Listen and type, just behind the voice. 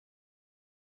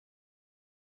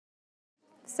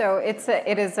So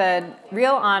it is a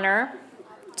real honor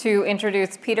to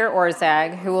introduce Peter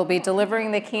Orszag, who will be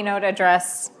delivering the keynote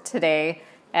address today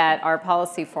at our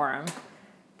policy forum.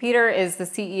 Peter is the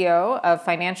CEO of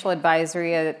financial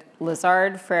advisory at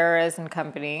Lazard Freres and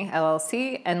Company,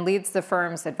 LLC, and leads the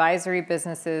firm's advisory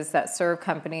businesses that serve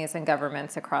companies and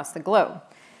governments across the globe.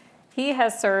 He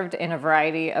has served in a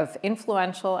variety of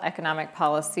influential economic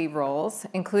policy roles,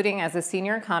 including as a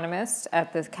senior economist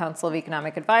at the Council of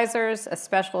Economic Advisors, a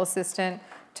special assistant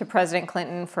to President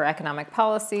Clinton for economic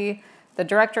policy, the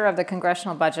director of the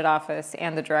Congressional Budget Office,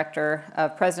 and the director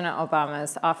of President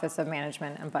Obama's Office of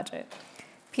Management and Budget.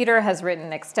 Peter has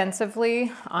written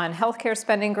extensively on healthcare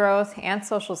spending growth and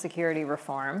Social Security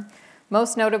reform.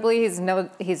 Most notably,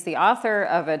 he's the author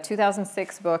of a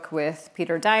 2006 book with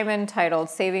Peter Diamond titled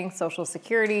Saving Social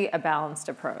Security, A Balanced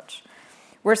Approach.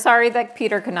 We're sorry that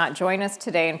Peter could not join us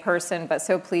today in person, but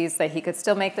so pleased that he could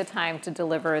still make the time to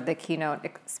deliver the keynote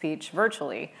speech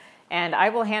virtually. And I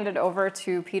will hand it over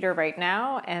to Peter right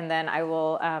now, and then I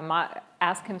will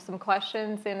ask him some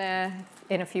questions in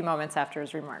a few moments after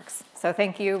his remarks. So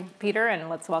thank you, Peter, and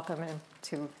let's welcome him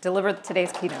to deliver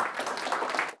today's keynote.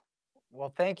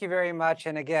 Well, thank you very much.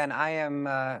 And again, I am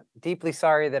deeply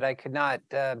sorry that I could not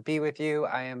be with you.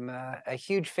 I am a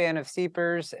huge fan of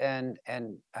CEPRS, and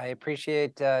I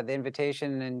appreciate the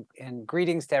invitation and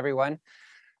greetings to everyone.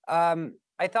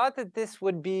 I thought that this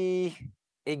would be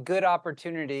a good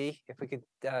opportunity, if we could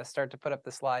start to put up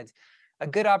the slides, a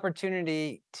good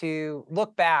opportunity to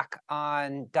look back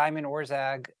on Diamond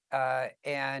Orszag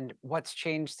and what's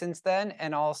changed since then,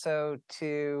 and also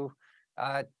to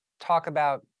talk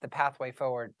about the pathway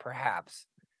forward, perhaps.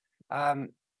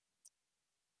 You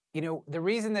know, the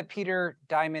reason that Peter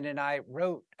Diamond and I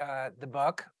wrote the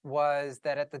book was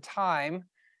that at the time,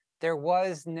 there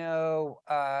was no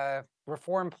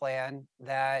reform plan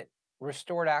that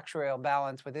restored actuarial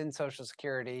balance within Social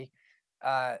Security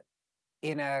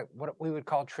in a what we would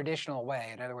call traditional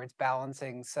way. In other words,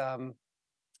 balancing some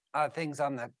things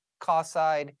on the cost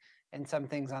side and some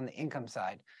things on the income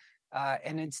side.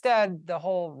 And instead, the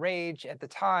whole rage at the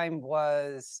time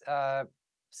was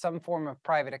some form of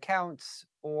private accounts,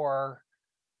 or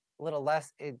a little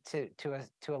less to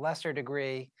a lesser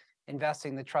degree,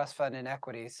 investing the trust fund in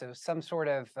equity. So some sort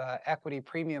of equity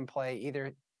premium play,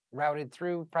 either routed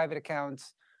through private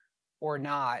accounts or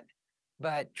not.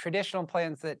 But traditional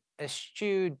plans that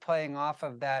eschewed playing off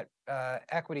of that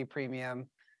equity premium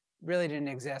really didn't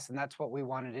exist, and that's what we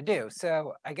wanted to do.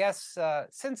 So I guess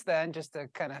since then, just to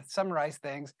kind of summarize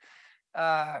things,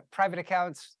 private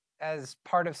accounts as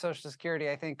part of Social Security,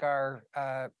 I think, are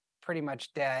pretty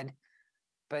much dead,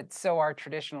 but so are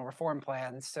traditional reform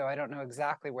plans. So I don't know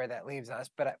exactly where that leaves us,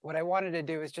 but what I wanted to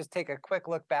do is just take a quick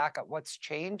look back at what's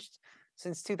changed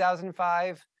since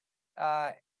 2005,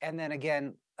 and then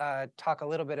again, talk a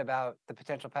little bit about the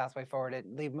potential pathway forward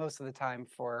and leave most of the time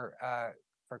for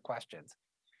questions.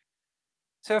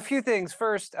 So a few things.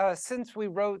 First, since we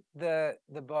wrote the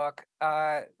book,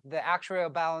 the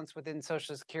actuarial balance within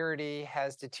Social Security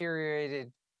has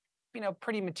deteriorated,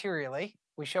 pretty materially.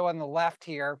 We show on the left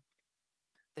here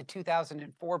the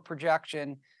 2004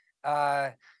 projection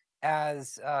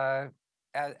as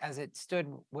it stood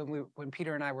when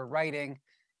Peter and I were writing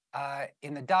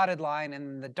in the dotted line,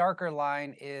 and the darker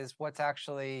line is what's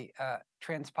actually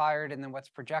transpired and then what's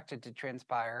projected to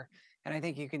transpire. And I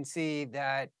think you can see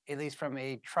that, at least from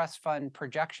a trust fund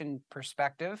projection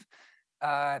perspective,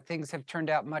 things have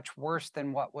turned out much worse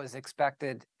than what was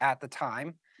expected at the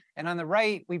time. And on the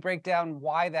right, we break down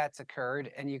why that's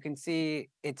occurred. And you can see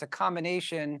it's a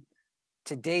combination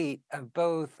to date of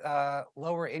both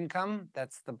lower income,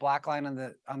 that's the black line on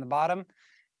the bottom,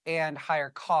 and higher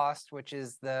cost, which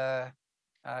is the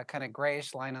kind of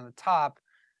grayish line on the top,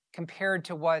 compared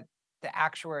to what the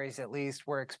actuaries at least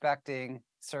were expecting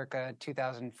circa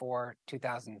 2004,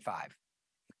 2005.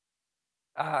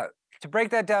 To break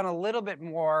that down a little bit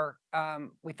more,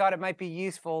 we thought it might be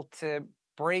useful to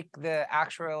break the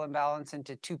actuarial imbalance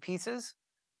into two pieces.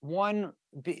 One,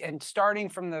 and starting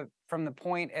from the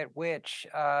point at which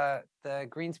the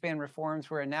Greenspan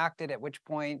reforms were enacted, at which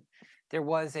point there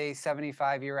was a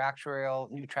 75-year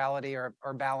actuarial neutrality or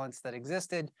balance that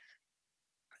existed.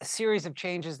 A series of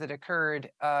changes that occurred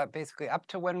basically up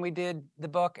to when we did the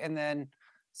book, and then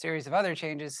a series of other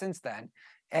changes since then.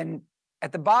 And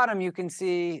at the bottom, you can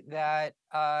see that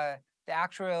the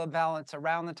actuarial balance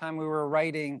around the time we were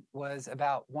writing was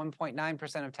about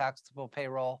 1.9% of taxable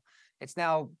payroll. It's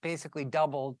now basically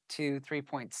doubled to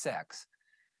 3.6.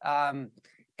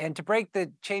 And to break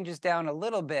the changes down a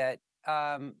little bit,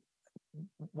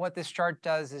 what this chart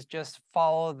does is just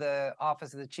follow the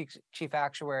Office of the Chief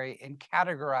Actuary in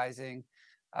categorizing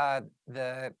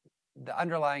the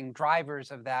underlying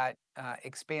drivers of that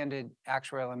expanded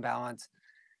actuarial imbalance.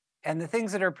 And the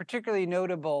things that are particularly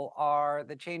notable are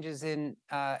the changes in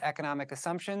economic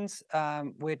assumptions,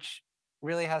 which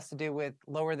really has to do with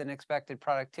lower than expected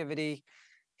productivity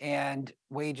and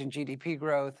wage and GDP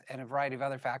growth and a variety of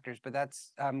other factors, but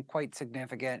that's quite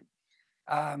significant.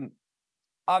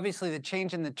 Obviously, the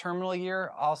change in the terminal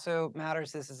year also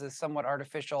matters. This is a somewhat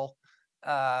artificial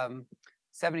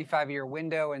 75-year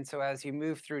window. And so as you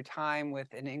move through time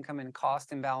with an income and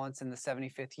cost imbalance in the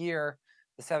 75th year,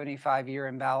 the 75-year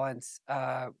imbalance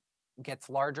gets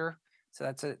larger. So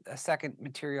that's a second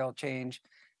material change.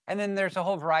 And then there's a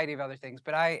whole variety of other things.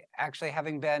 But I actually,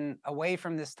 having been away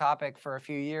from this topic for a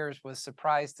few years, was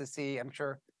surprised to see, I'm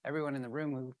sure everyone in the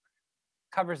room who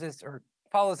covers this or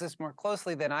follows this more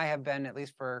closely than I have been, at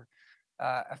least for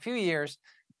a few years,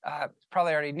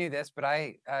 probably already knew this, but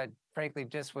I frankly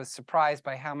just was surprised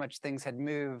by how much things had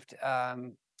moved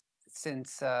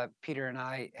since Peter and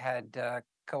I had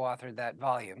co-authored that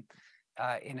volume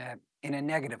in a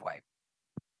negative way.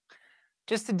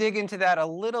 Just to dig into that a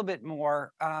little bit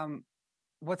more,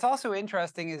 what's also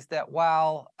interesting is that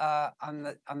while on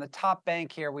the top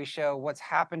bank here we show what's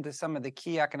happened to some of the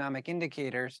key economic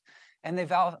indicators, and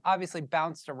they've obviously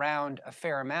bounced around a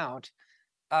fair amount.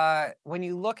 When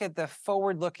you look at the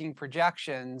forward-looking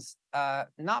projections,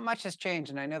 not much has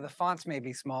changed, and I know the fonts may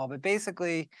be small, but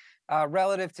basically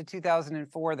relative to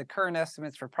 2004, the current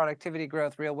estimates for productivity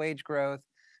growth, real wage growth,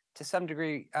 to some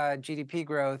degree GDP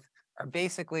growth, are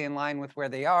basically in line with where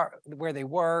they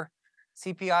were.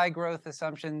 CPI growth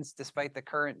assumptions, despite the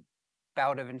current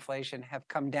bout of inflation, have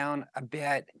come down a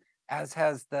bit, as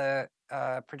has the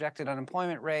projected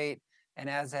unemployment rate, and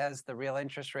as has the real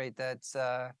interest rate that's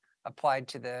applied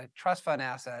to the trust fund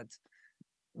assets.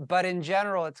 But in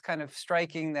general, it's kind of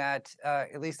striking that,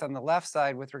 at least on the left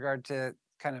side, with regard to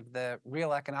kind of the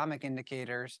real economic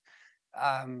indicators,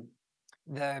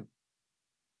 the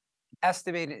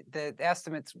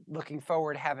estimates looking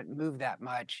forward haven't moved that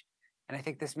much. And I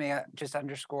think this may just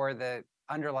underscore the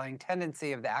underlying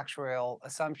tendency of the actuarial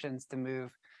assumptions to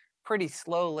move pretty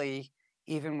slowly,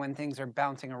 even when things are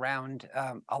bouncing around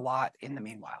a lot in the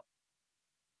meanwhile.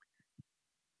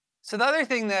 So the other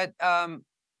thing that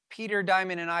Peter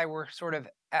Diamond and I were sort of,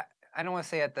 I don't want to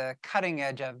say at the cutting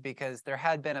edge of, because there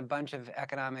had been a bunch of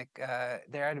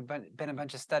there had been a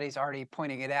bunch of studies already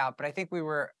pointing it out, but I think we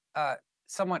were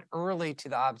somewhat early to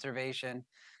the observation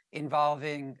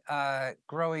involving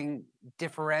growing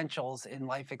differentials in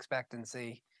life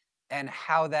expectancy and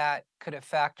how that could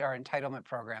affect our entitlement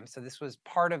program. So this was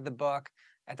part of the book.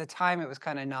 At the time, it was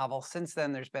kind of novel. Since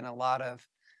then, there's been a lot of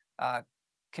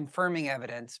confirming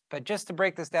evidence. But just to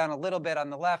break this down a little bit, on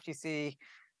the left, you see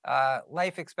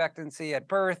life expectancy at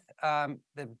birth,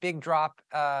 the big drop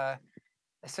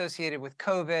associated with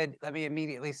COVID. Let me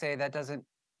immediately say that doesn't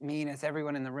mean, as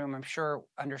everyone in the room I'm sure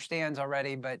understands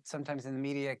already, but sometimes in the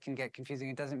media it can get confusing.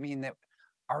 It doesn't mean that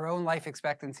our own life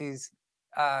expectancies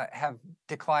have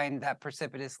declined that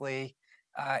precipitously.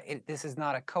 This is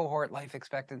not a cohort life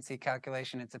expectancy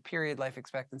calculation. It's a period life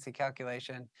expectancy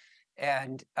calculation.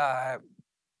 And,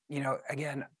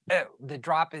 again, the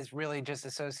drop is really just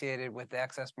associated with the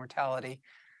excess mortality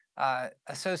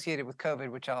associated with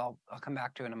COVID, which I'll come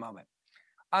back to in a moment.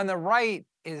 On the right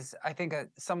is, I think, a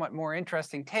somewhat more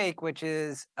interesting take, which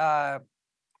is a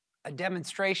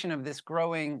demonstration of this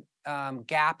growing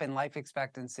gap in life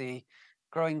expectancy,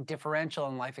 growing differential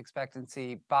in life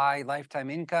expectancy by lifetime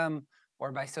income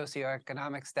or by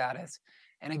socioeconomic status.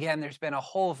 And again, there's been a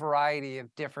whole variety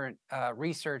of different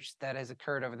research that has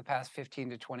occurred over the past 15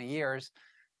 to 20 years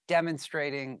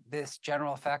demonstrating this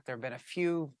general effect. There have been a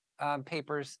few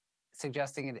papers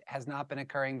suggesting it has not been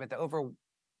occurring, but the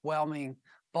overwhelming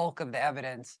bulk of the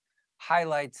evidence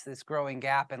highlights this growing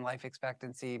gap in life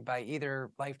expectancy by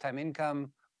either lifetime income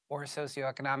or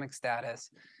socioeconomic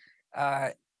status.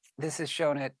 This is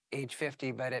shown at age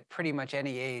 50, but at pretty much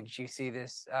any age, you see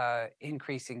this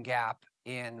increasing gap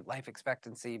in life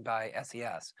expectancy by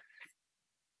SES.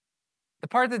 The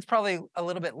part that's probably a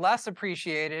little bit less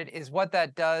appreciated is what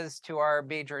that does to our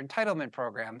major entitlement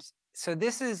programs. So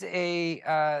this is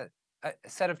a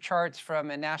set of charts from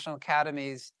a National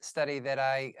Academies study that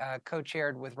I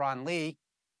co-chaired with Ron Lee.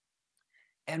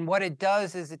 And what it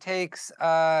does is it takes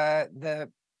the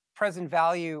present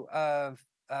value of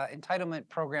entitlement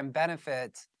program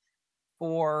benefits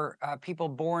for people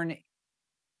born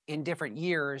in different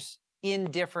years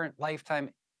in different lifetime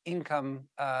income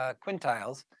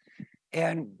quintiles.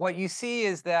 And what you see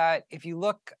is that if you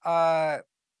look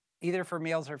either for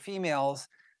males or females,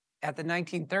 at the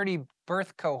 1930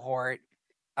 birth cohort,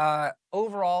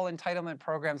 overall overall entitlement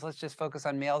programs, let's just focus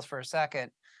on males for a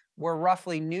second, were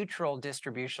roughly neutral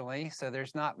distributionally. So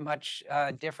there's not much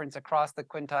difference across the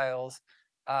quintiles,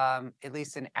 at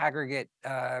least in aggregate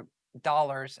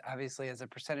dollars. Obviously, as a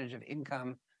percentage of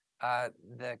income,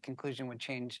 the conclusion would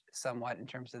change somewhat in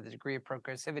terms of the degree of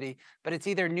progressivity, but it's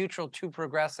either neutral to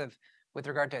progressive with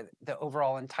regard to the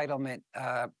overall entitlement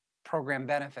program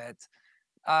benefits.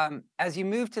 As you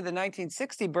move to the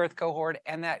 1960 birth cohort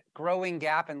and that growing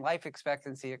gap in life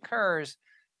expectancy occurs,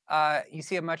 you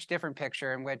see a much different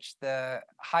picture in which the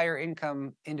higher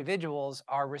income individuals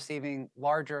are receiving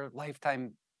larger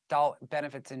lifetime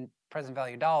benefits in present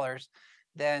value dollars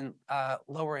than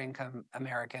lower income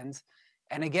Americans.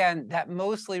 And again, that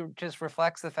mostly just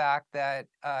reflects the fact that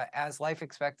as life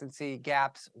expectancy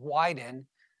gaps widen,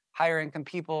 higher income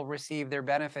people receive their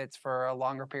benefits for a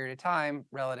longer period of time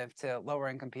relative to lower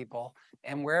income people.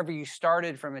 And wherever you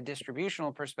started from a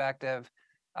distributional perspective,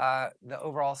 the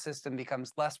overall system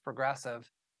becomes less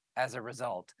progressive as a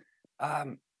result.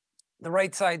 The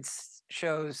right side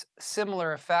shows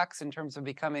similar effects in terms of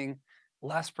becoming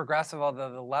less progressive,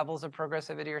 although the levels of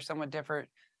progressivity are somewhat different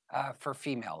for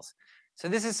females. So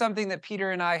this is something that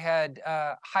Peter and I had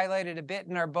highlighted a bit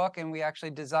in our book, and we actually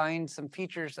designed some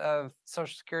features of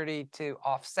Social Security to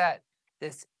offset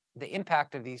the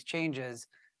impact of these changes.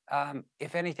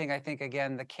 If anything, I think,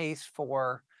 again, the case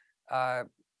for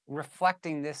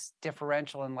reflecting this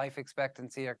differential in life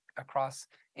expectancy across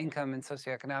income and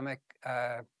socioeconomic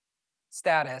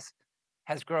status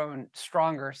has grown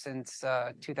stronger since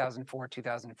 2004,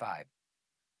 2005.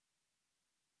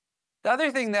 The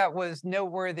other thing that was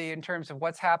noteworthy in terms of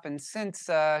what's happened since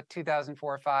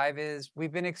 2004-05 is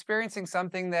we've been experiencing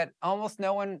something that almost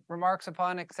no one remarks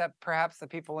upon except perhaps the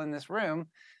people in this room,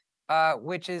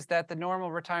 which is that the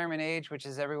normal retirement age, which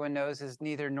as everyone knows is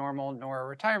neither normal nor a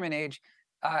retirement age,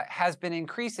 has been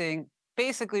increasing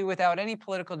basically without any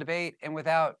political debate and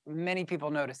without many people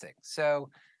noticing. So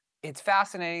it's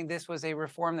fascinating. This was a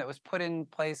reform that was put in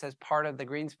place as part of the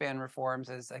Greenspan reforms,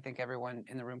 as I think everyone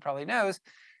in the room probably knows.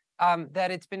 That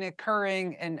it's been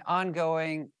occurring and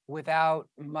ongoing without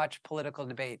much political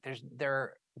debate.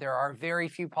 There are very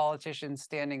few politicians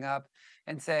standing up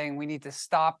and saying we need to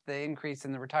stop the increase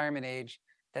in the retirement age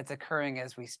that's occurring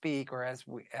as we speak, or as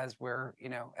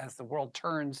the world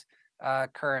turns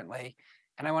currently.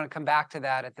 And I want to come back to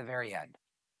that at the very end.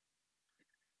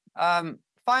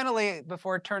 Finally,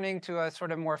 before turning to a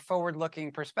sort of more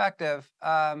forward-looking perspective,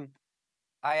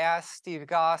 I asked Steve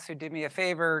Goss, who did me a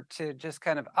favor, to just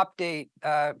kind of update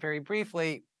very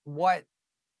briefly what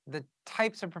the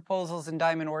types of proposals in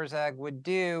Diamond Orszag would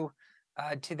do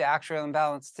to the actuarial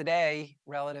imbalance today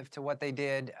relative to what they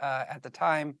did at the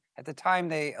time. At the time,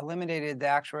 they eliminated the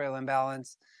actuarial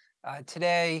imbalance.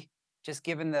 Today, just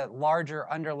given the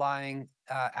larger underlying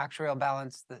actuarial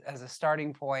balance as a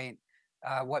starting point,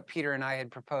 what Peter and I had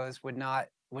proposed would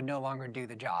no longer do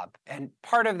the job. And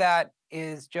part of that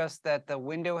is just that the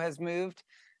window has moved,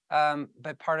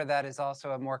 but part of that is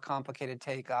also a more complicated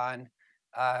take on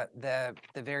the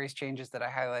various changes that I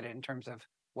highlighted in terms of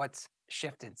what's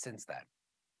shifted since then.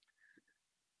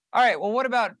 All right, well, what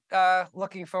about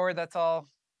looking forward? That's all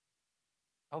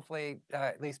hopefully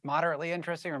at least moderately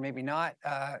interesting, or maybe not,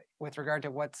 with regard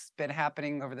to what's been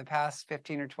happening over the past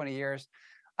 15 or 20 years.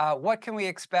 What can we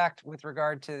expect with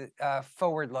regard to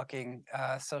forward-looking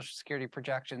Social Security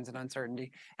projections and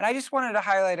uncertainty? And I just wanted to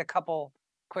highlight a couple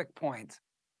quick points.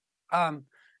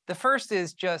 The first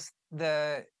is just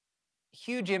the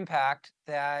huge impact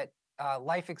that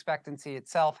life expectancy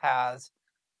itself has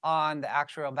on the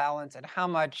actuarial balance and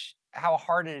how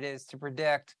hard it is to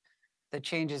predict the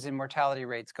changes in mortality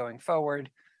rates going forward.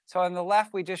 So on the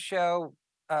left, we just show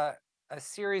a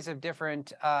series of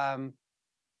different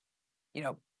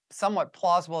somewhat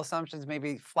plausible assumptions.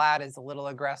 Maybe flat is a little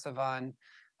aggressive on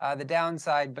the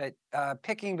downside, but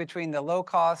picking between the low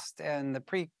cost and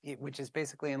the which is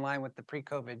basically in line with the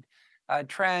pre-COVID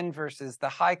trend, versus the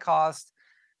high cost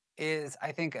is,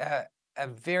 I think, a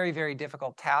very, very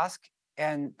difficult task.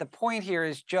 And the point here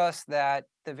is just that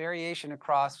the variation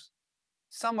across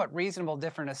somewhat reasonable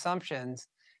different assumptions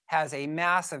has a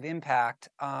massive impact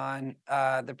on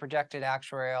the projected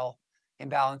actuarial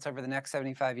imbalance over the next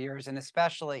 75 years, and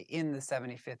especially in the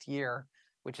 75th year,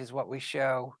 which is what we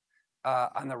show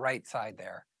on the right side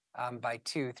there, by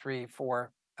 2, 3,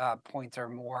 4 points or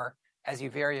more as you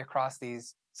vary across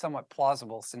these somewhat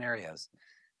plausible scenarios.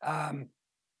 I'll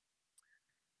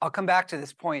come back to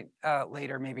this point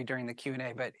later, maybe during the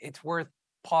Q&A, but it's worth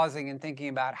pausing and thinking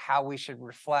about how we should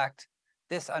reflect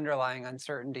this underlying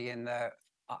uncertainty in the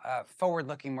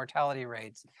forward-looking mortality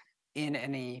rates in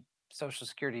any Social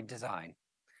Security design.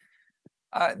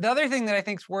 The other thing that I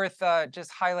think is worth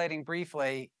just highlighting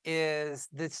briefly is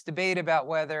this debate about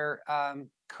whether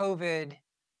COVID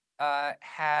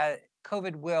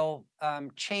will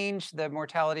change the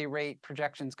mortality rate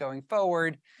projections going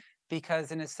forward,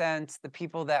 because in a sense, the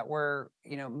people that were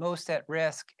most at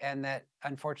risk and that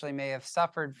unfortunately may have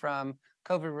suffered from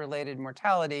COVID-related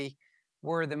mortality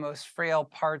were the most frail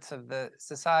parts of the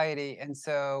society, and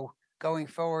so going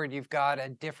forward, you've got a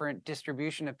different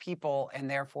distribution of people and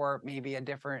therefore maybe a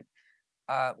different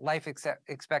life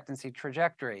expectancy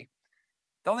trajectory.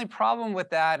 The only problem with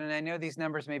that, and I know these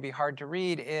numbers may be hard to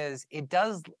read, is it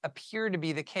does appear to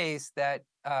be the case that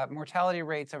mortality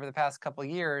rates over the past couple of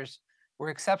years were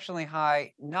exceptionally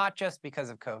high, not just because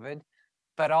of COVID,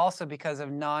 but also because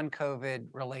of non-COVID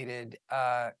related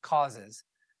causes.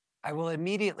 I will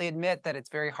immediately admit that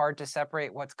it's very hard to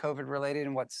separate what's COVID related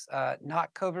and what's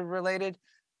not COVID related,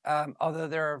 although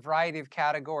there are a variety of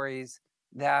categories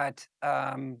that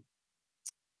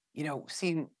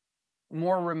seem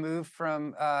more removed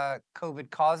from COVID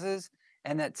causes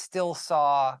and that still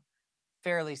saw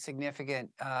fairly significant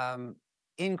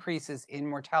increases in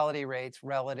mortality rates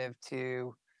relative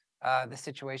to the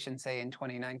situation, say, in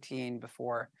 2019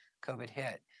 before COVID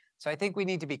hit. So I think we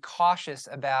need to be cautious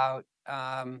about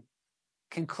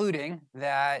concluding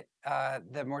that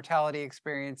the mortality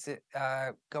experience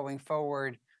going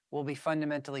forward will be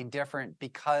fundamentally different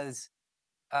because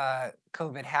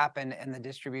COVID happened and the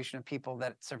distribution of people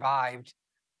that survived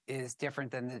is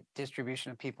different than the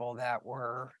distribution of people that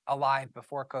were alive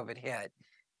before COVID hit,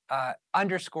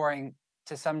 underscoring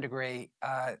to some degree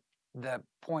the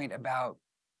point about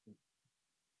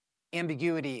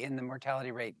ambiguity in the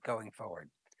mortality rate going forward.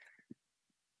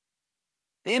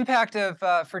 The impact of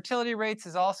fertility rates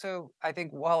is also, I think,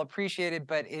 well appreciated,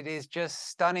 but it is just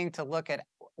stunning to look at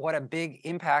what a big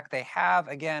impact they have.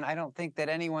 Again, I don't think that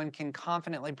anyone can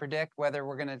confidently predict whether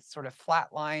we're going to sort of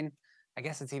flatline. I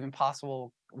guess it's even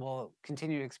possible we'll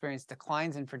continue to experience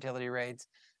declines in fertility rates.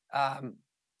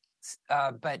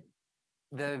 But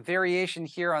the variation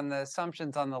here on the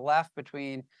assumptions on the left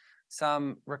between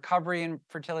some recovery in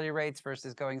fertility rates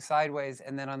versus going sideways,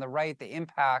 and then on the right, the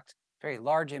impact, very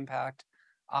large impact,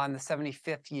 on the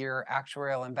 75th year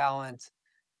actuarial imbalance,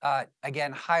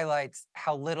 again, highlights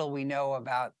how little we know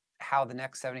about how the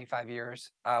next 75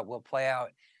 years will play out.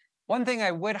 One thing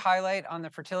I would highlight on the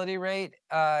fertility rate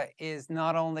is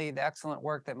not only the excellent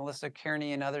work that Melissa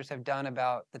Kearney and others have done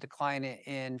about the decline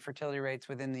in fertility rates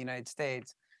within the United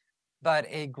States, but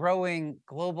a growing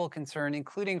global concern,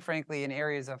 including, frankly, in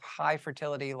areas of high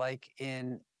fertility like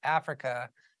in Africa,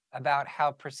 about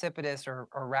how precipitous or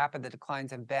rapid the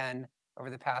declines have been over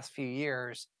the past few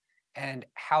years, and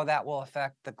how that will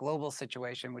affect the global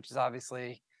situation, which is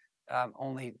obviously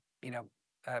only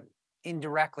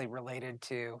indirectly related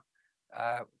to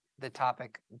the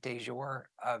topic du jour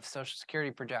of Social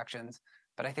Security projections.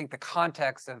 But I think the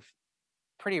context of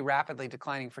pretty rapidly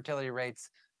declining fertility rates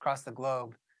across the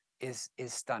globe is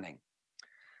stunning.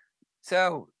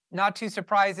 So not too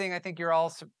surprising, I think you're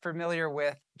all familiar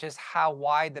with just how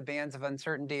wide the bands of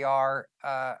uncertainty are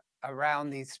around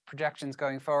these projections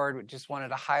going forward. We just wanted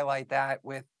to highlight that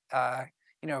with a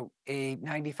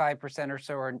 95% or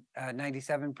so or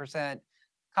 97%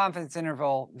 confidence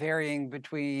interval varying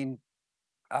between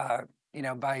by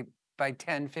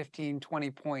 10, 15,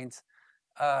 20 points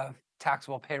of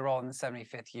taxable payroll in the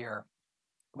 75th year,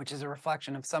 which is a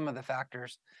reflection of some of the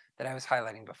factors that I was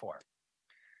highlighting before.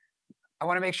 I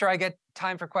want to make sure I get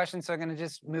time for questions, so I'm going to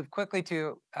just move quickly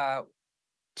to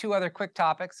two other quick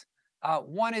topics.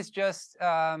 One is just,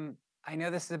 I know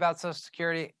this is about Social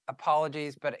Security,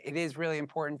 apologies, but it is really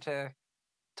important to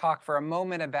talk for a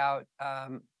moment about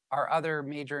our other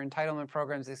major entitlement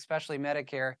programs, especially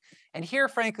Medicare. And here,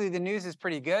 frankly, the news is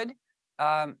pretty good.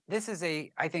 This is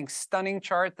I think, stunning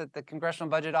chart that the Congressional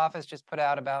Budget Office just put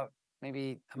out about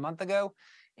maybe a month ago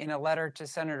in a letter to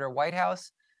Senator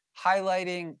Whitehouse,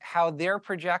 highlighting how their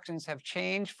projections have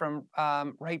changed from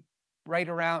right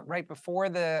before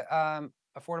the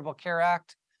Affordable Care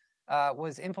Act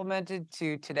was implemented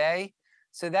to today.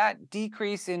 So that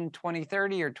decrease in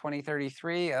 2030 or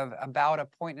 2033 of about 1.5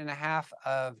 points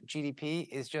of GDP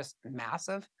is just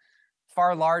massive,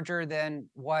 far larger than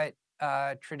what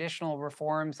traditional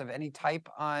reforms of any type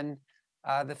on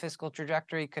the fiscal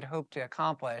trajectory could hope to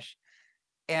accomplish.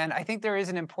 And I think there is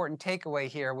an important takeaway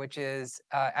here, which is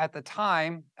at the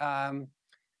time,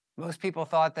 most people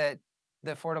thought that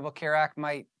the Affordable Care Act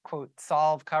might, quote,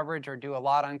 solve coverage or do a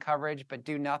lot on coverage, but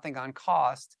do nothing on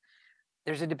cost.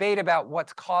 There's a debate about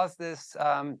what's caused this,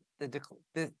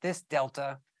 this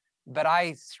delta, but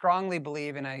I strongly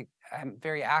believe, and I'm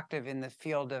very active in the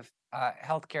field of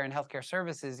healthcare and healthcare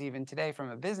services, even today from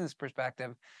a business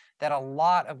perspective, that a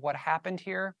lot of what happened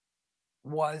here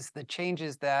was the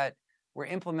changes that were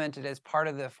implemented as part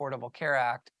of the Affordable Care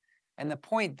Act. And the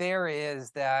point there is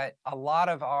that a lot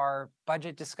of our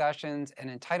budget discussions and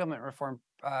entitlement reform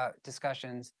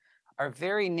discussions are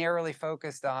very narrowly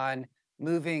focused on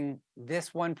moving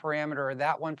this one parameter or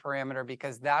that one parameter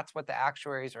because that's what the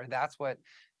actuaries or that's what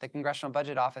the Congressional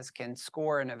Budget Office can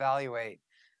score and evaluate.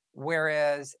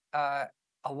 Whereas a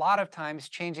lot of times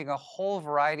changing a whole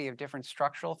variety of different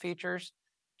structural features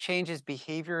changes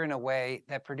behavior in a way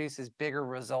that produces bigger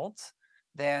results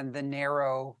than the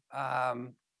narrow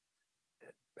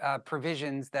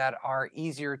provisions that are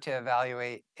easier to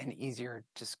evaluate and easier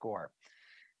to score.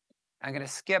 I'm going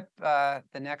to skip the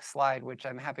next slide, which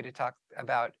I'm happy to talk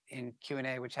about in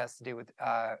Q&A, which has to do with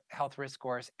health risk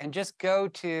scores, and just go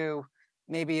to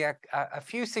maybe a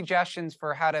few suggestions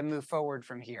for how to move forward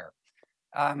from here.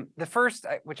 The first,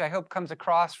 which I hope comes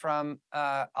across from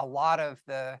a lot of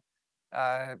the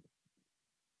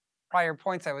prior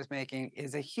points I was making,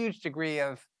 is a huge degree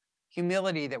of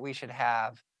humility that we should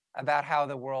have about how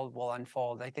the world will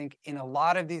unfold. I think in a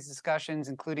lot of these discussions,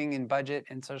 including in budget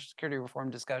and Social Security reform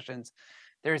discussions,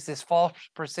 there's this false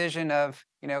precision of,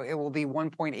 it will be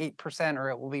 1.8% or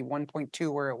it will be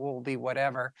 1.2 or it will be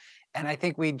whatever. And I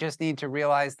think we just need to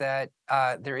realize that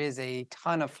there is a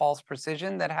ton of false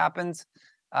precision that happens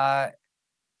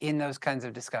in those kinds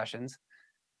of discussions.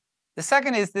 The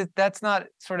second is that that's not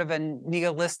sort of a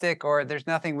nihilistic or there's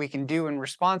nothing we can do in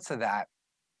response to that.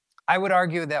 I would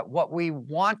argue that what we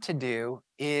want to do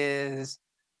is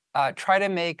try to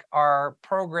make our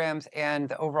programs and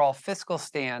the overall fiscal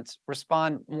stance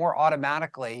respond more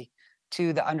automatically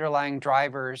to the underlying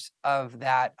drivers of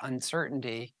that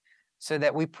uncertainty so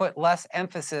that we put less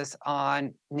emphasis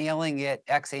on nailing it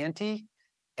ex ante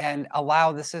and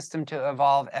allow the system to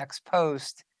evolve ex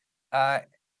post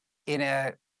in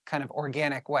a kind of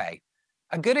organic way.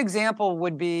 A good example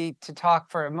would be to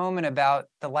talk for a moment about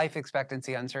the life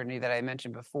expectancy uncertainty that I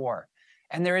mentioned before.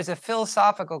 And there is a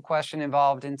philosophical question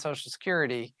involved in Social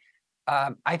Security.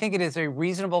 I think it is a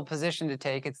reasonable position to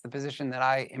take. It's the position that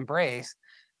I embrace,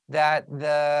 that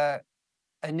the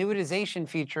annuitization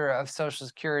feature of Social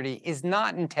Security is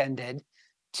not intended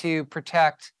to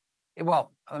protect,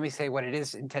 well, let me say what it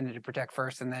is intended to protect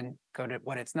first and then go to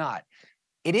what it's not.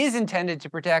 It is intended to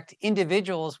protect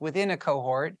individuals within a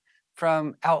cohort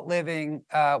from outliving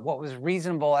what was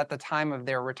reasonable at the time of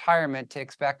their retirement to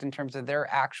expect in terms of their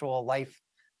actual life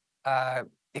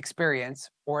experience.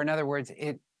 Or in other words,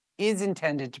 it is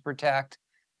intended to protect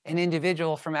an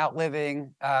individual from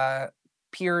outliving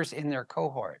peers in their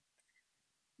cohort.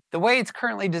 The way it's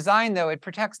currently designed, though, it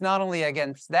protects not only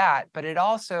against that, but it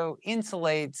also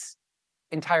insulates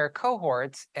entire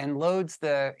cohorts and loads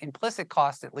the implicit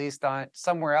cost, at least, on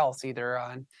somewhere else, either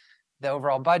on the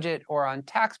overall budget or on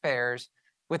taxpayers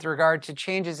with regard to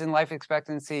changes in life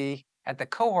expectancy at the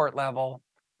cohort level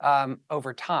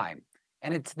over time.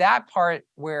 And it's that part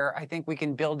where I think we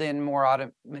can build in more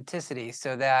automaticity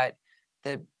so that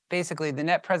basically the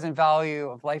net present value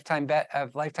of lifetime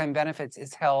benefits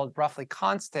is held roughly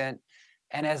constant.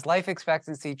 And as life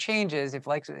expectancy changes, if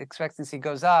life expectancy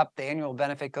goes up, the annual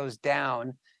benefit goes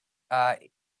down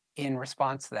in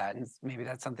response to that. And maybe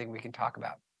that's something we can talk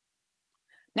about.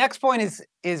 Next point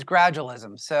is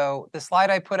gradualism. So the slide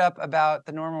I put up about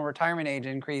the normal retirement age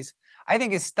increase, I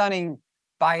think is stunning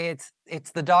by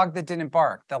it's the dog that didn't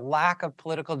bark, the lack of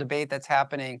political debate that's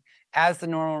happening as the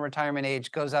normal retirement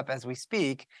age goes up as we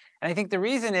speak. And I think the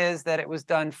reason is that it was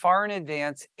done far in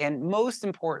advance, and most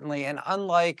importantly, and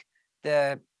unlike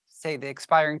the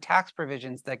expiring tax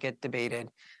provisions that get debated,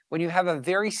 when you have a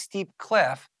very steep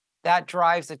cliff, that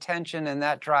drives attention and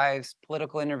that drives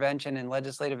political intervention and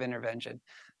legislative intervention.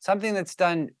 Something that's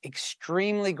done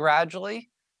extremely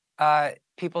gradually,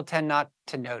 people tend not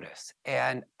to notice.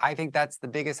 And I think that's the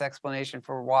biggest explanation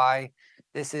for why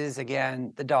this is,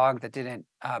 again, the dog that didn't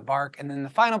bark. And then the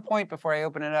final point before I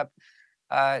open it up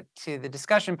to the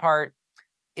discussion part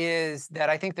is that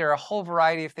I think there are a whole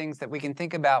variety of things that we can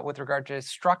think about with regard to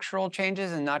structural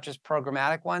changes and not just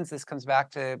programmatic ones. This comes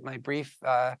back to my brief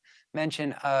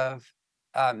mention of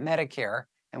Medicare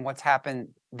and what's happened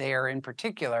there in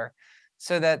particular,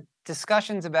 so that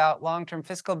discussions about long-term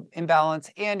fiscal imbalance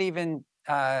and even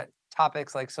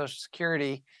topics like Social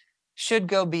Security should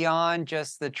go beyond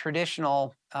just the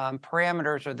traditional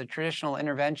parameters or the traditional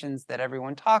interventions that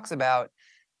everyone talks about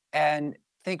and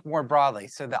think more broadly.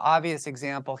 So the obvious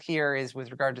example here is with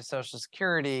regard to Social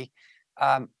Security,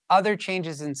 other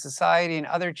changes in society and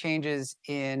other changes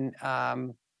in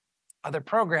other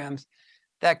programs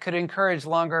that could encourage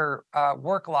longer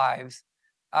work lives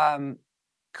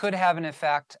could have an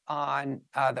effect on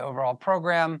the overall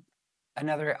program.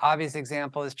 Another obvious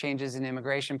example is changes in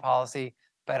immigration policy,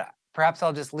 but perhaps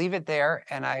I'll just leave it there.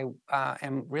 And I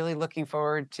am really looking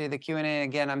forward to the Q&A.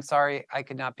 Again, I'm sorry I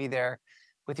could not be there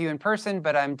with you in person,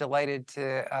 but I'm delighted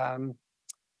to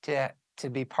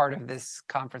be part of this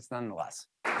conference nonetheless.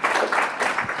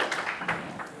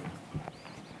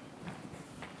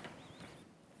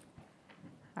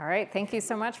 All right, thank you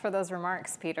so much for those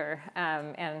remarks, Peter.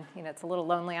 And it's a little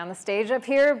lonely on the stage up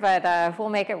here, but we'll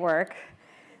make it work.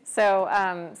 So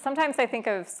sometimes I think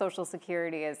of Social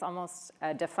Security as almost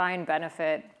a defined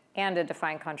benefit and a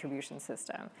defined contribution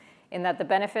system, in that the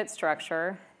benefit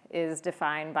structure is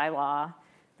defined by law,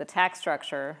 the tax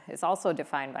structure is also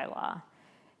defined by law.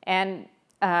 And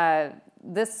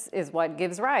this is what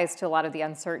gives rise to a lot of the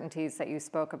uncertainties that you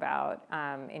spoke about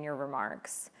in your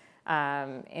remarks.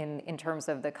 In terms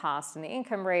of the cost and the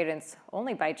income rate, and it's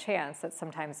only by chance that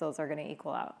sometimes those are going to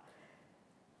equal out.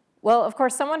 Well, of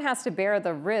course, someone has to bear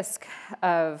the risk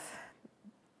of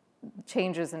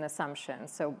changes in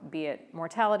assumptions, so be it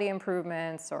mortality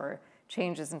improvements or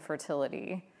changes in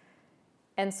fertility.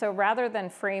 And so rather than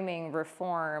framing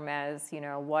reform as,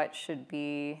 what should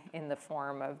be in the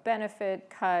form of benefit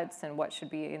cuts and what should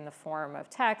be in the form of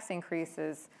tax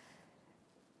increases,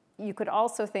 you could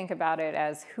also think about it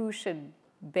as who should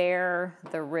bear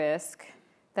the risk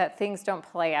that things don't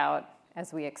play out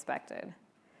as we expected.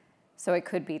 So it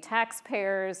could be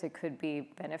taxpayers, it could be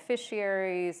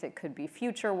beneficiaries, it could be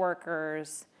future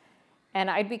workers. And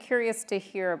I'd be curious to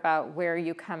hear about where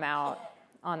you come out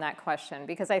on that question,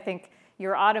 because I think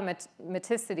your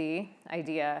automaticity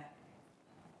idea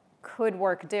could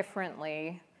work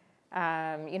differently.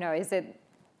 Is it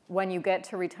when you get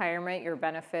to retirement, your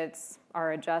benefits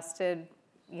are adjusted,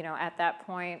 at that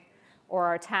point, or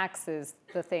are taxes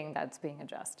the thing that's being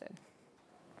adjusted?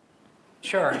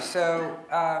 Sure. So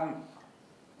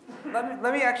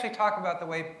let me actually talk about the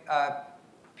way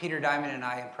Peter Diamond and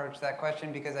I approach that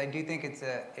question, because I do think it's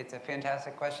a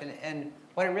fantastic question. And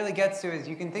what it really gets to is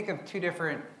you can think of two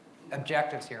different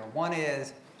objectives here. One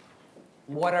is,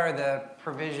 what are the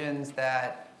provisions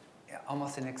that,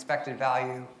 almost an expected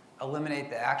value, eliminate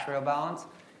the actuarial balance?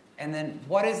 And then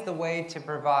what is the way to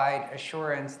provide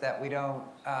assurance that we don't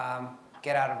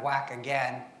get out of whack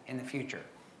again in the future?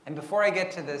 And before I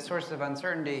get to the source of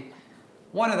uncertainty,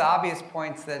 one of the obvious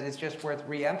points that is just worth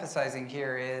re-emphasizing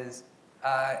here is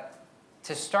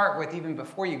to start with, even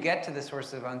before you get to the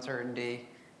source of uncertainty,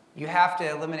 you have to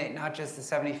eliminate not just the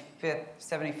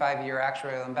 75-year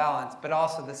actuarial imbalance, but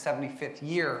also the 75th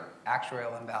year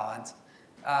actuarial imbalance.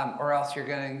 Or else you're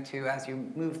going to, as you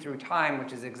move through time,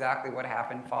 which is exactly what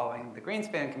happened following the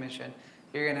Greenspan Commission,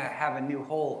 you're going to have a new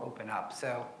hole open up.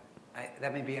 So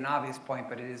that may be an obvious point,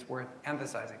 but it is worth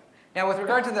emphasizing. Now, with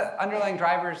regard to the underlying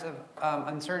drivers of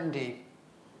uncertainty,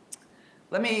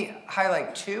 let me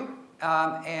highlight two,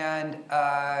 and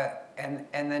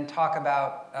then talk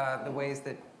about the ways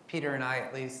that Peter and I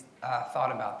at least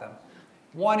thought about them.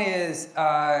 One is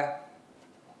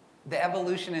the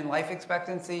evolution in life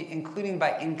expectancy, including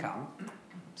by income.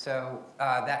 So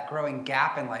that growing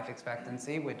gap in life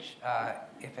expectancy, which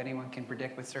if anyone can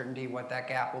predict with certainty what that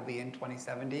gap will be in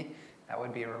 2070, that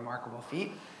would be a remarkable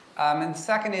feat. And the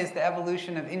second is the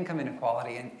evolution of income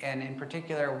inequality, and in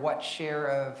particular, what share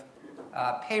of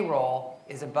payroll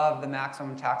is above the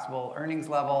maximum taxable earnings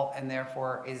level and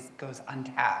therefore goes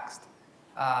untaxed,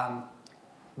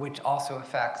 which also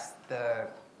affects the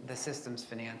system's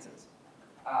finances.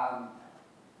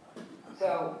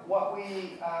 So what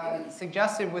we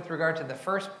suggested with regard to the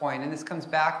first point, and this comes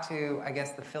back to, I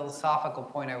guess, the philosophical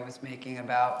point I was making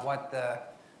about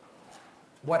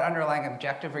what underlying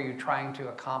objective are you trying to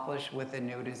accomplish with the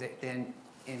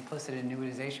implicit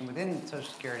annuitization within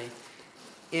Social Security,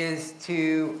 is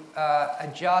to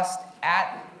adjust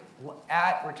at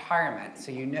retirement.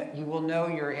 So you will know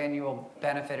your annual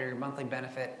benefit or your monthly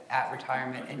benefit at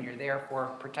retirement, and you're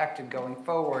therefore protected going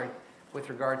forward with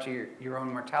regard to your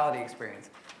own mortality experience.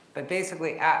 But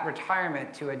basically at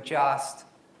retirement, to adjust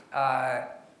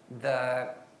the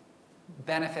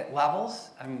benefit levels,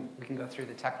 we can go through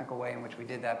the technical way in which we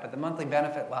did that, but the monthly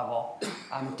benefit level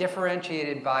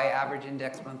differentiated by average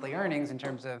index monthly earnings in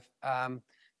terms of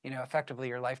effectively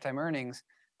your lifetime earnings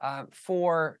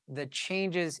for the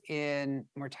changes in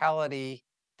mortality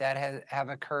that have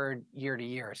occurred year to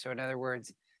year. So in other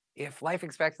words, if life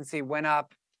expectancy went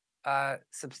up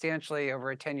substantially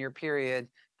over a 10-year period,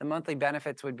 the monthly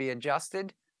benefits would be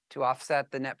adjusted to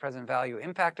offset the net present value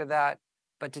impact of that,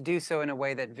 but to do so in a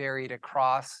way that varied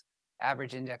across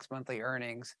average index monthly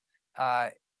earnings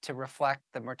to reflect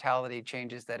the mortality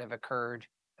changes that have occurred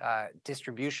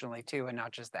distributionally too, and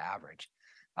not just the average.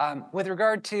 With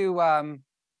regard to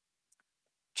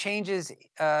changes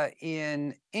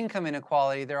in income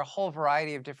inequality, there are a whole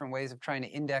variety of different ways of trying to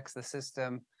index the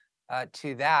system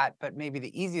to that, but maybe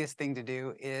the easiest thing to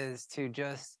do is to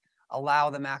just allow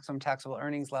the maximum taxable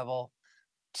earnings level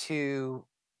to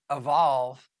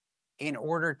evolve in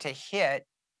order to hit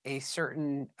a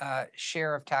certain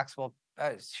share of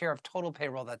total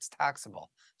payroll that's taxable.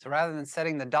 So rather than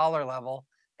setting the dollar level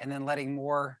and then letting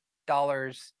more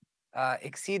dollars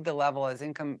exceed the level as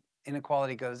income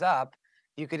inequality goes up,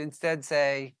 you could instead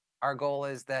say our goal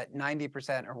is that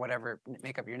 90% or whatever,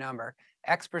 make up your number,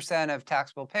 X% of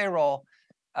taxable payroll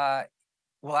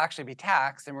will actually be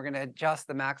taxed, and we're going to adjust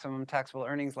the maximum taxable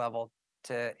earnings level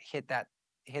to hit that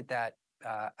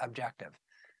objective.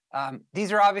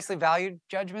 These are obviously value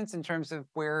judgments in terms of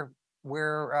where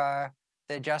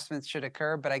the adjustments should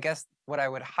occur, but I guess what I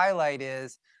would highlight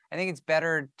is I think it's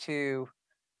better to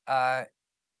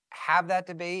have that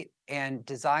debate and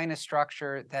design a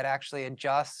structure that actually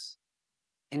adjusts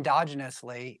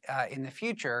endogenously in the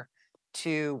future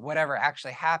to whatever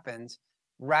actually happens,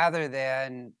 rather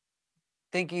than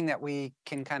thinking that we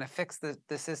can kind of fix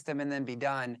the system and then be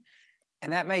done.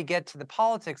 And that may get to the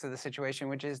politics of the situation,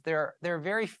 which is there are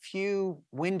very few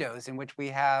windows in which we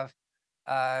have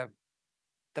the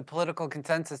political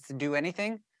consensus to do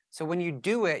anything. So when you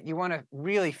do it, you want to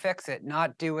really fix it,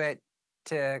 not do it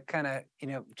to kind of,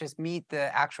 just meet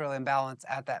the actual imbalance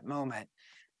at that moment,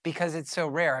 because it's so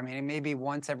rare. I mean, it may be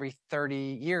once every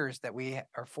 30 years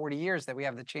or 40 years that we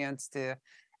have the chance to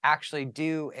actually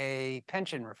do a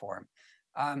pension reform.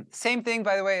 Same thing,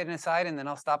 by the way, an aside, and then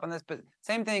I'll stop on this, but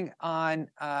same thing on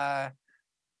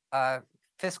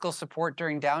fiscal support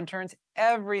during downturns.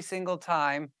 Every single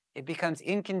time it becomes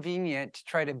inconvenient to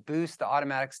try to boost the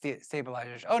automatic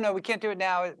stabilizers. Oh no, we can't do it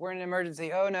now. We're in an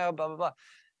emergency. Oh no, blah, blah, blah.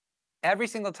 Every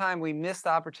single time we miss the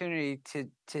opportunity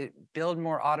to build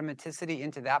more automaticity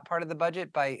into that part of the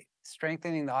budget by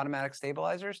strengthening the automatic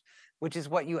stabilizers, which is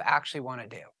what you actually want to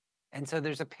do. And so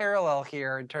there's a parallel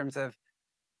here in terms of,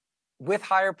 with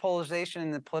higher polarization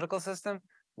in the political system,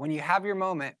 when you have your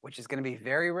moment, which is going to be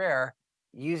very rare,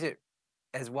 use it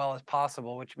as well as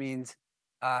possible, which means,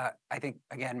 I think,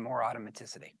 again, more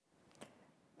automaticity.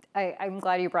 I'm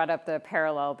glad you brought up the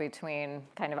parallel between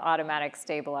kind of automatic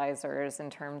stabilizers in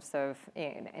terms of,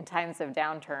 in times of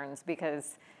downturns,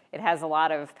 because it has a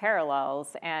lot of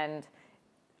parallels. And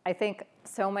I think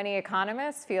so many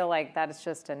economists feel like that is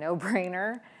just a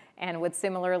no-brainer and would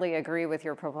similarly agree with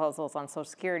your proposals on Social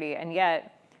Security. And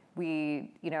yet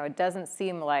it doesn't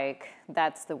seem like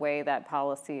that's the way that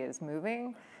policy is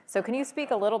moving. So can you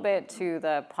speak a little bit to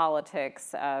the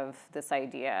politics of this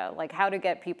idea, like how to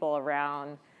get people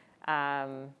around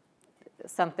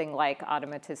something like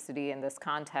automaticity in this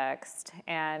context,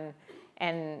 and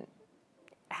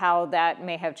how that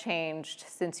may have changed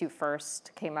since you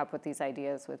first came up with these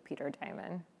ideas with Peter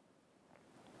Diamond?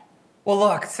 Well,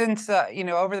 look, since,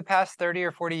 over the past 30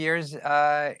 or 40 years,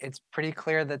 it's pretty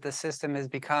clear that the system has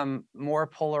become more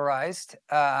polarized.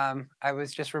 I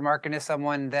was just remarking to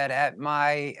someone that at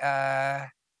my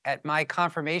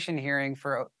confirmation hearing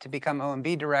to become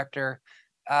OMB director,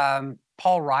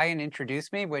 Paul Ryan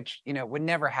introduced me, which, would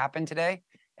never happen today.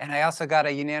 And I also got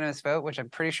a unanimous vote, which I'm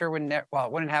pretty sure it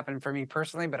wouldn't happen for me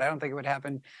personally, but I don't think it would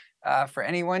happen for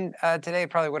anyone today.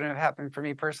 It probably wouldn't have happened for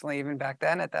me personally even back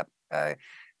then at that.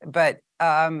 But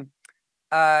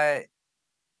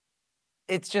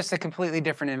it's just a completely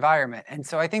different environment. And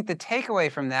so I think the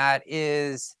takeaway from that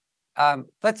is,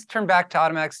 let's turn back to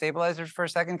automatic stabilizers for a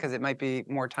second, because it might be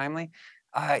more timely.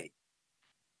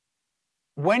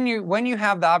 When you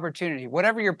have the opportunity,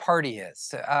 whatever your party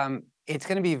is, it's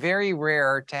going to be very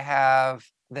rare to have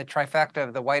the trifecta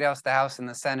of the White House, the House, and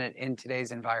the Senate in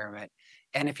today's environment.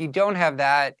 And if you don't have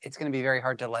that, it's going to be very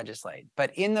hard to legislate.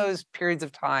 But in those periods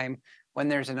of time when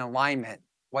there's an alignment,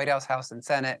 White House, House, and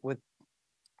Senate, with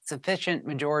sufficient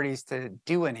majorities to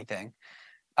do anything,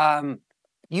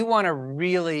 you want to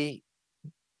really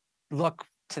look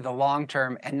to the long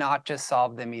term and not just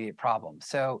solve the immediate problem.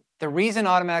 So the reason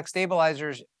automatic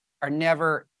stabilizers are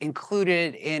never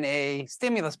included in a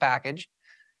stimulus package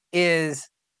is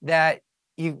that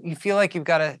you feel like you've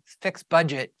got a fixed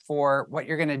budget for what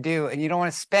you're going to do, and you don't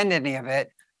want to spend any of it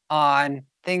on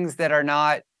things that are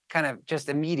not kind of just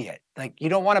immediate. Like, you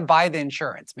don't want to buy the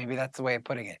insurance. Maybe that's the way of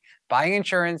putting it. Buying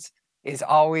insurance is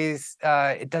always,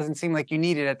 it doesn't seem like you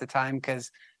need it at the time,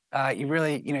 because you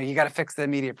really, you got to fix the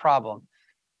immediate problem.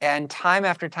 And time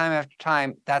after time after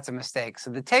time, that's a mistake.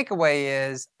 So the takeaway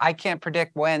is, I can't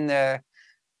predict when the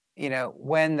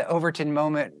when the Overton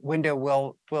moment window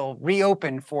will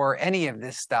reopen for any of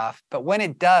this stuff. But when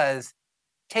it does,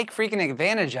 take freaking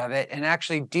advantage of it and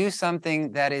actually do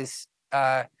something that is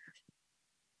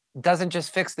doesn't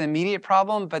just fix the immediate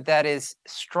problem, but that is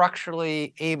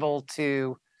structurally able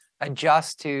to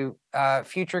adjust to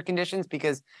future conditions,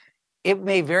 because it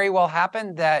may very well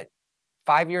happen that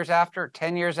 5 years after,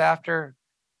 10 years after,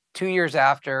 2 years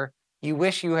after, you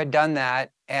wish you had done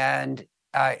that, and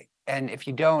if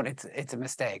you don't, it's a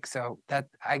mistake. So that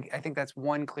I think that's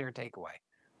one clear takeaway.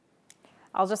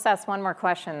 I'll just ask one more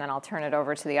question, then I'll turn it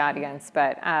over to the audience.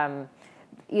 But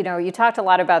you talked a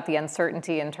lot about the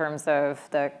uncertainty in terms of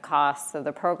the costs of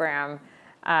the program.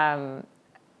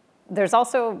 There's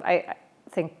also, I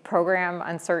think, program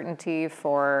uncertainty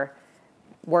for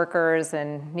workers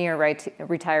and near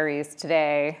retirees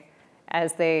today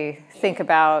as they think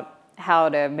about how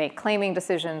to make claiming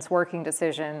decisions, working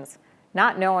decisions,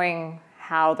 not knowing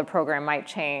how the program might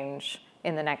change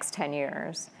in the next 10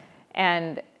 years.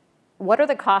 And what are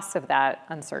the costs of that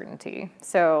uncertainty?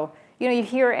 So, you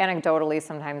hear anecdotally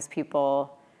sometimes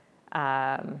people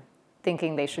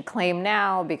thinking they should claim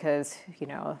now because,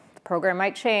 the program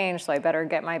might change, so I better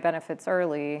get my benefits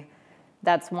early.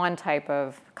 That's one type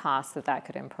of cost that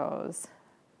could impose.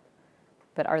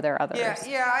 But are there others?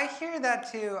 Yeah, I hear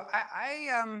that too.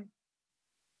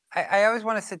 I always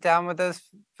want to sit down with those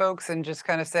folks and just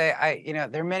kind of say,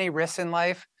 there are many risks in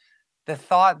life. The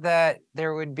thought that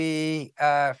there would be,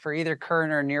 for either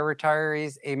current or near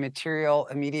retirees, a material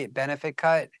immediate benefit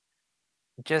cut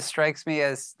just strikes me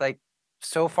as like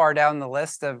so far down the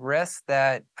list of risks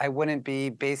that I wouldn't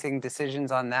be basing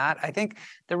decisions on that. I think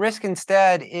the risk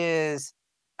instead is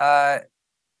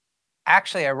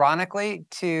actually, ironically,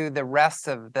 to the rest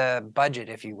of the budget,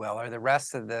 if you will, or the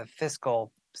rest of the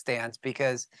fiscal stance,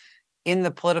 because in the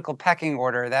political pecking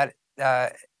order, that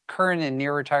current and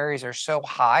near retirees are so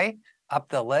high up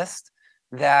the list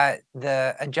that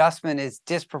the adjustment is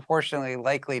disproportionately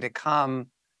likely to come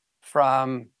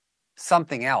from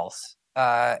something else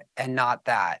and not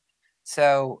that.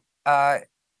 So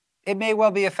it may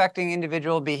well be affecting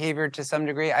individual behavior to some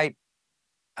degree. I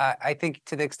think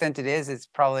to the extent it is, it's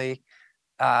probably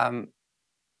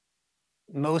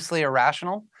mostly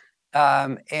irrational.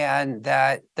 And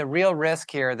that the real risk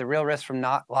here, the real risk from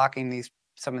not locking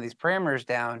some of these parameters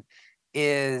down,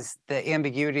 is the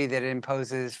ambiguity that it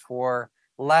imposes for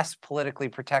less politically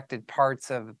protected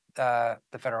parts of the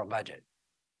federal budget.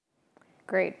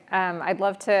 Great. I'd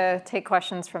love to take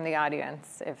questions from the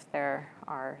audience if there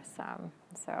are some.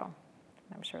 So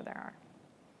I'm sure there are.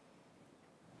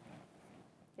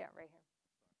 Yeah, right here.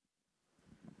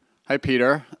 Hi,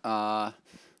 Peter.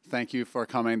 Thank you for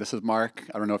coming. This is Mark.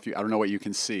 I don't know what you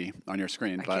can see on your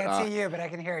screen. I can't see you, but I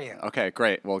can hear you. Okay,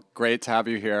 great. Well, great to have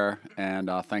you here, and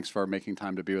thanks for making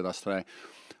time to be with us today.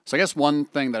 So I guess one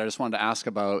thing that I just wanted to ask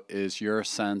about is your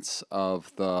sense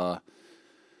of the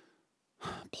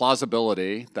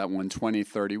plausibility that when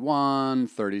 2031,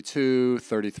 32,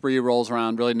 33 rolls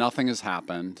around, really nothing has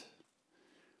happened,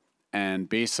 and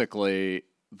basically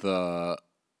the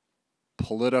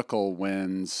political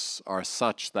winds are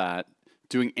such that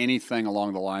doing anything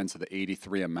along the lines of the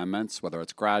 83 amendments, whether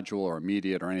it's gradual or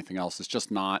immediate or anything else, is just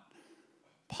not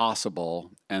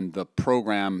possible. And the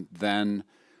program then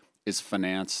is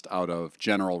financed out of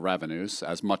general revenues,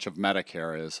 as much of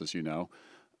Medicare is, as you know.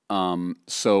 And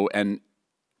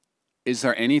is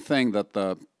there anything that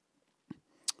the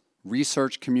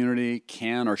research community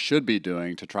can or should be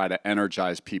doing to try to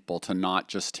energize people to not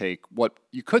just take what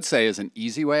you could say is an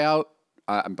easy way out,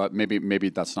 but maybe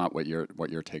that's not what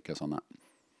your take is on that?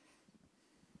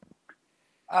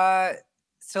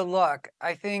 So look,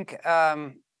 I think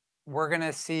we're going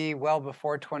to see well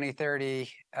before 2030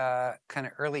 kind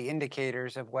of early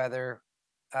indicators of whether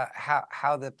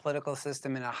how the political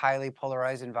system in a highly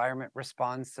polarized environment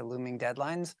responds to looming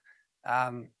deadlines.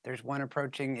 There's one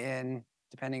approaching in,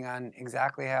 depending on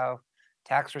exactly how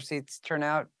tax receipts turn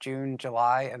out, June,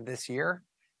 July of this year,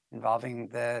 involving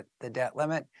the debt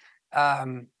limit.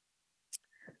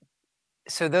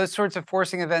 So those sorts of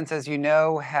forcing events, as you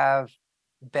know, have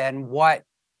been what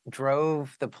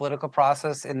drove the political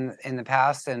process in the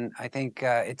past. And I think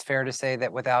it's fair to say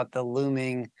that without the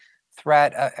looming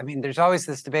threat, there's always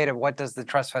this debate of what does the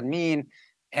trust fund mean?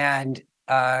 And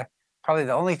probably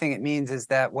the only thing it means is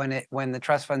that when the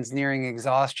trust fund's nearing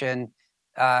exhaustion,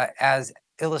 as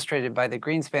illustrated by the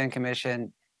Greenspan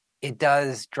Commission, it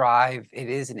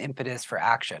is an impetus for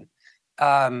action.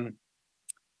 But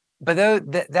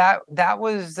that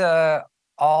was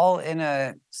all in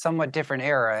a somewhat different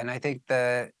era, and I think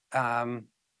the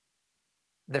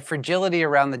the fragility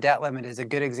around the debt limit is a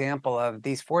good example of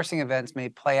these forcing events may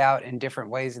play out in different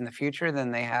ways in the future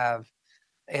than they have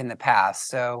in the past.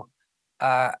 So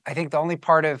I think the only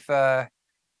part of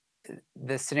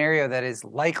the scenario that is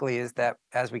likely is that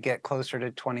as we get closer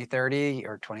to 2030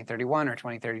 or 2031 or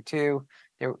 2032,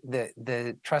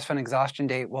 the trust fund exhaustion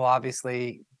date will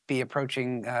obviously be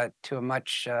approaching to a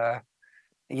much,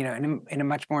 in a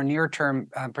much more near-term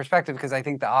perspective, because I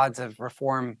think the odds of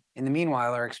reform in the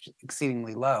meanwhile are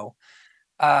exceedingly low.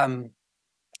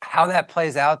 How that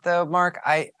plays out, though, Mark,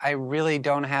 I really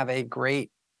don't have a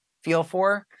great feel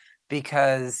for,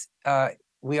 because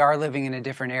we are living in a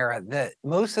different era.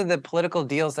 Most of the political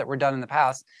deals that were done in the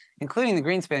past, including the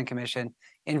Greenspan Commission,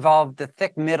 involved the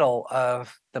thick middle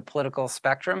of the political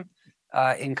spectrum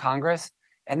in Congress.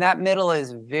 And that middle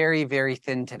is very, very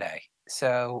thin today.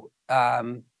 So,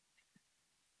 how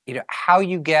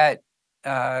you get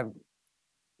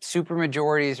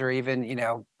supermajorities or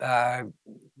even,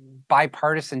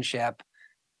 bipartisanship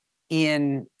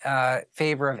in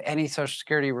favor of any Social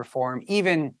Security reform,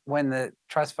 even when the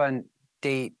trust fund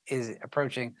date is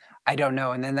approaching, I don't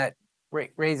know. And then that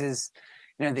raises,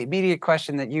 the immediate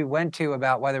question that you went to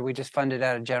about whether we just fund it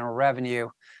out of general revenue.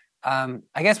 I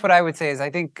guess what I would say is I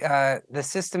think the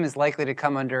system is likely to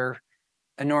come under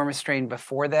enormous strain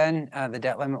before then. The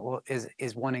debt limit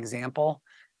is one example.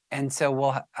 And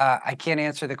so I can't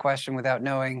answer the question without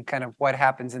knowing kind of what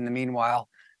happens in the meanwhile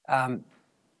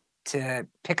to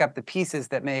pick up the pieces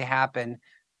that may happen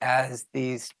as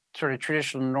these sort of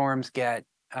traditional norms get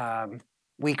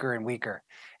weaker and weaker.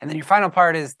 And then your final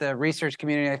part is the research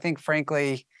community. I think,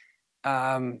 frankly,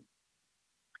 there's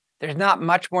not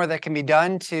much more that can be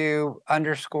done to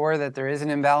underscore that there is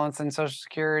an imbalance in Social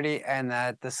Security and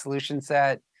that the solution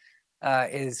set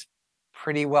is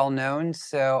pretty well known.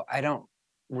 So I don't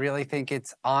really think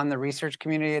it's on the research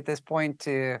community at this point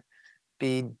to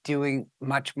be doing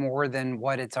much more than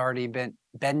what it's already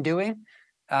been doing.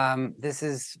 This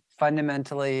is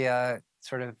fundamentally a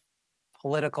sort of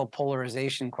political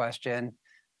polarization question,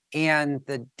 and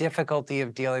the difficulty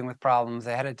of dealing with problems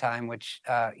ahead of time, which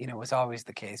was always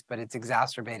the case, but it's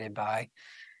exacerbated by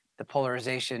the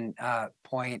polarization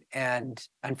point. And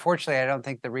unfortunately, I don't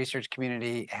think the research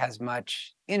community has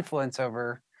much influence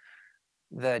over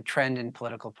the trend in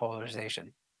political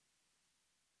polarization.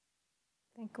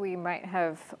 I think we might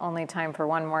have only time for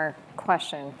one more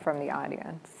question from the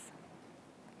audience.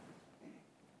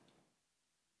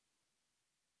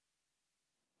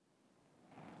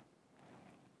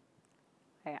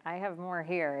 I have more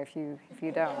here if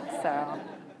you don't. So,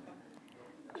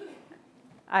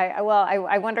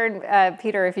 I wondered,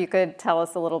 Peter, if you could tell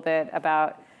us a little bit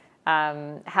about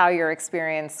how your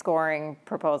experience scoring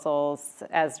proposals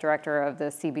as director of the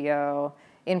CBO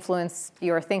influenced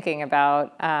your thinking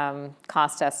about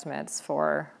cost estimates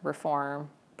for reform,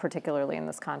 particularly in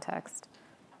this context.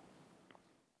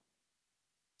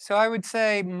 So I would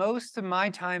say most of my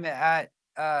time at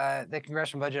the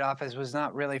Congressional Budget Office was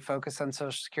not really focused on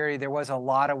Social Security. There was a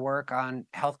lot of work on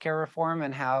healthcare reform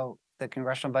and how the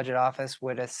Congressional Budget Office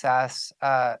would assess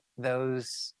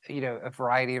those, a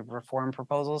variety of reform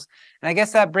proposals. And I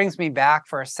guess that brings me back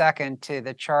for a second to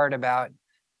the chart about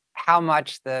how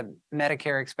much the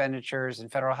Medicare expenditures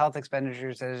and federal health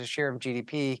expenditures as a share of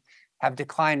GDP have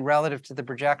declined relative to the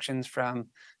projections from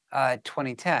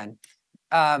 2010.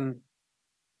 A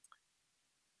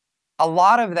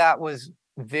lot of that was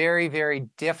very, very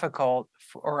difficult,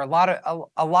 or a lot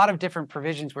of different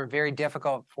provisions were very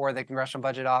difficult for the Congressional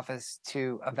Budget Office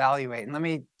to evaluate. And let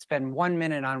me spend 1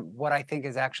 minute on what I think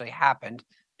has actually happened,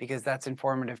 because that's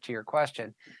informative to your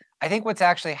question. I think what's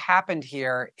actually happened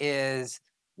here is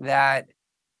that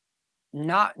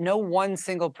no one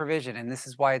single provision, and this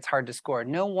is why it's hard to score,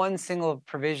 no one single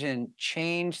provision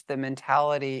changed the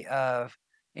mentality of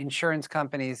insurance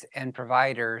companies and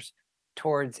providers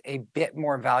towards a bit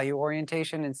more value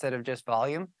orientation instead of just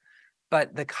volume.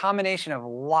 But the combination of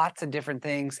lots of different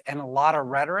things and a lot of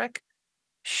rhetoric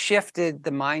shifted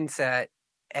the mindset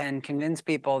and convinced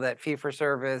people that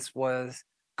fee-for-service was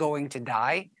going to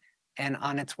die and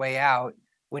on its way out,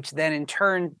 which then in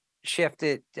turn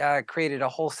created a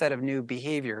whole set of new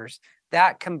behaviors.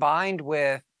 That combined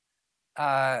with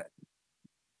the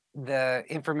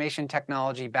information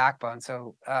technology backbone,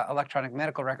 so electronic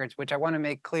medical records, which I want to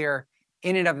make clear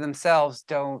in and of themselves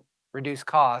don't reduce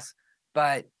costs,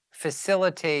 but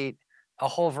facilitate a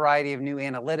whole variety of new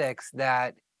analytics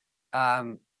that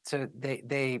so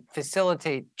they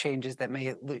facilitate changes that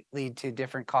may lead to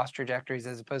different cost trajectories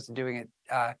as opposed to doing it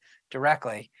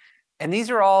directly. And these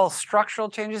are all structural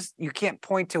changes. You can't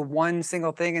point to one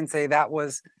single thing and say that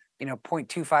was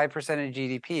 0.25% of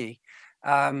GDP.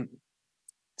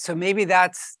 so maybe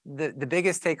that's the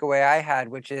biggest takeaway I had,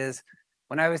 which is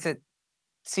when I was at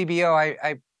CBO,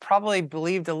 I probably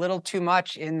believed a little too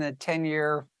much in the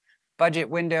 10-year budget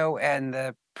window and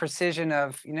the precision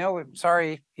of,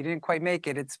 sorry, you didn't quite make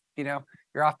it. It's, you're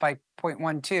off by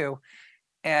 0.12.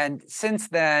 And since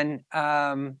then,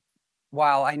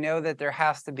 while I know that there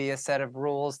has to be a set of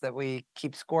rules that we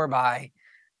keep score by,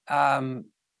 I've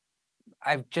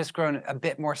just grown a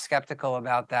bit more skeptical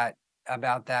about that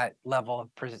level of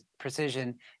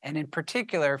precision, and in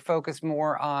particular, focus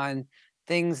more on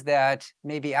things that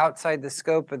may be outside the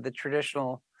scope of the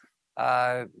traditional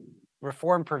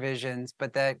reform provisions,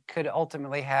 but that could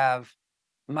ultimately have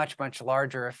much, much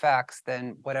larger effects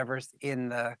than whatever's in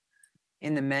the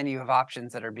menu of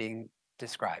options that are being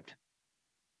described.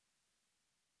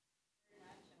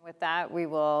 With that, we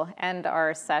will end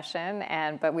our session,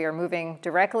 but we are moving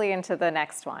directly into the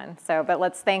next one. But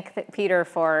let's thank Peter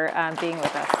for being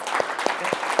with us.